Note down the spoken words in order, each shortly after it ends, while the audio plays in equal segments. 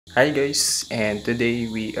Hi guys, and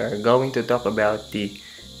today we are going to talk about the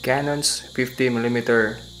Canon's 50mm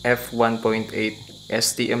f1.8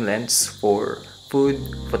 STM lens for food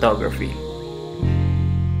photography.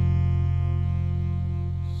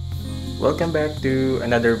 Welcome back to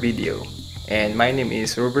another video, and my name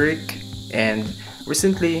is Rubric, and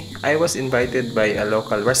recently I was invited by a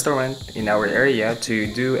local restaurant in our area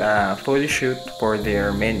to do a photo shoot for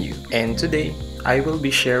their menu. And today I will be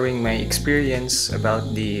sharing my experience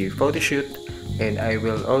about the photo shoot, and I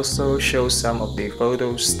will also show some of the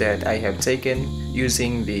photos that I have taken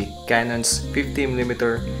using the Canon's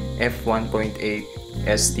 50mm f1.8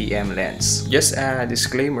 STM lens. Just a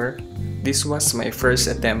disclaimer, this was my first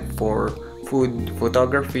attempt for food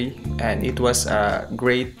photography, and it was a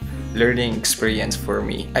great learning experience for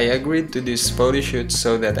me. I agreed to this photo shoot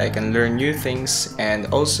so that I can learn new things and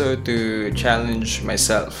also to challenge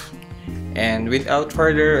myself. And without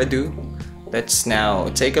further ado, let's now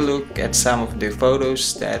take a look at some of the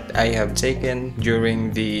photos that I have taken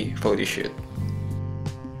during the photo shoot.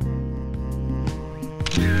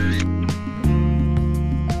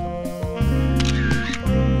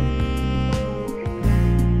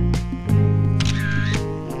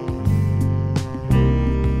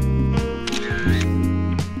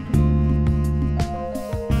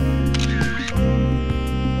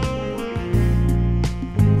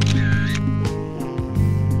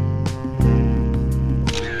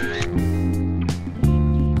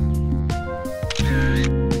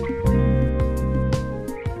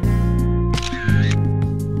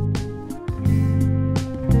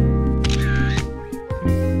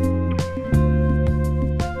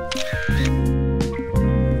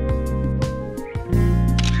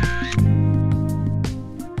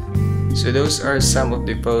 So those are some of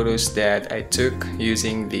the photos that I took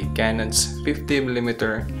using the Canon's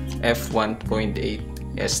 50mm f1.8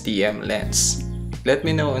 STM lens. Let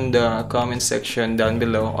me know in the comment section down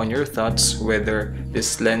below on your thoughts whether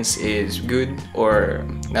this lens is good or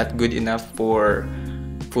not good enough for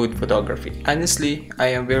food photography. Honestly,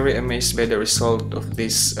 I am very amazed by the result of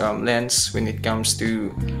this lens when it comes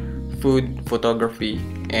to food photography,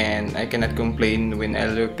 and I cannot complain when I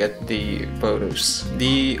look at the photos.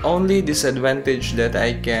 The only disadvantage that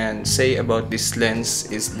I can say about this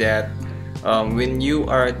lens is that when you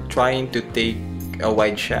are trying to take a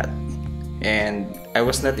wide shot, and I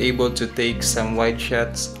was not able to take some wide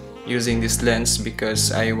shots using this lens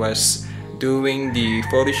because I was doing the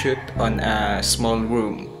photo shoot on a small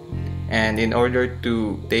room, and in order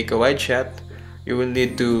to take a wide shot you will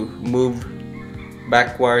need to move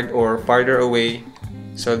backward or farther away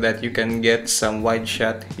so that you can get some wide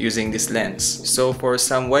shot using this lens. So for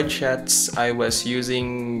some wide shots I was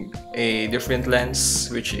using a different lens,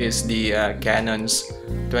 which is the Canon's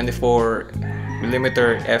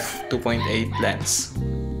 24mm f2.8 lens.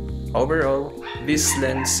 Overall, this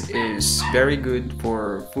lens is very good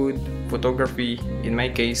for food photography in my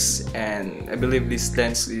case, and I believe this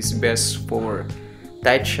lens is best for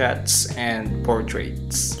tight shots and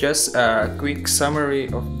portraits. Just a quick summary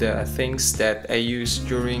of the things that I used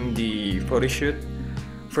during the photo shoot.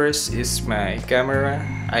 First is my camera.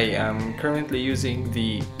 I am currently using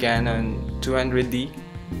the Canon 200D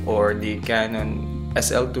or the Canon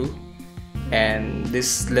SL2, and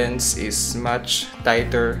this lens is much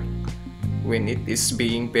tighter when it is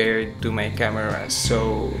being paired to my camera.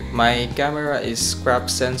 So my camera is crop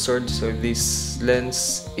censored, so this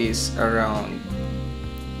lens is around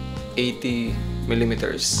 80mm.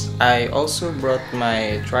 I also brought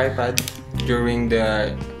my tripod during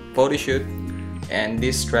the photo shoot, and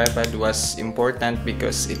this tripod was important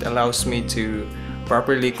because it allows me to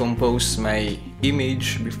properly compose my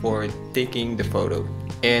image before taking the photo.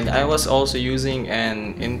 And I was also using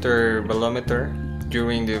an intervalometer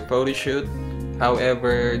during the photo shoot.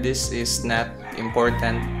 However, this is not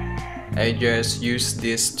important. I just use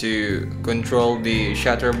this to control the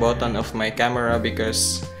shutter button of my camera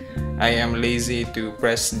because I am lazy to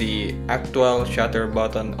press the actual shutter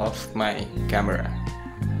button of my camera.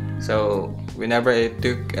 So whenever I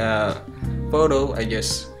took a photo, I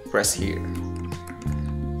just press here.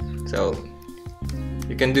 So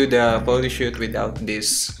you can do the photo shoot without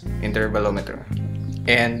this intervalometer.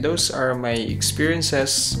 And those are my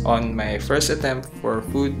experiences on my first attempt for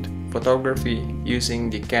food photography using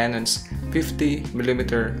the Canon's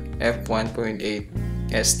 50mm f1.8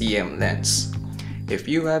 STM lens. If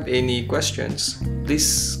you have any questions,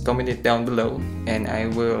 please comment it down below and I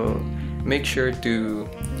will make sure to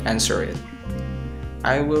answer it.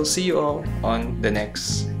 I will see you all on the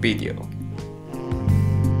next video.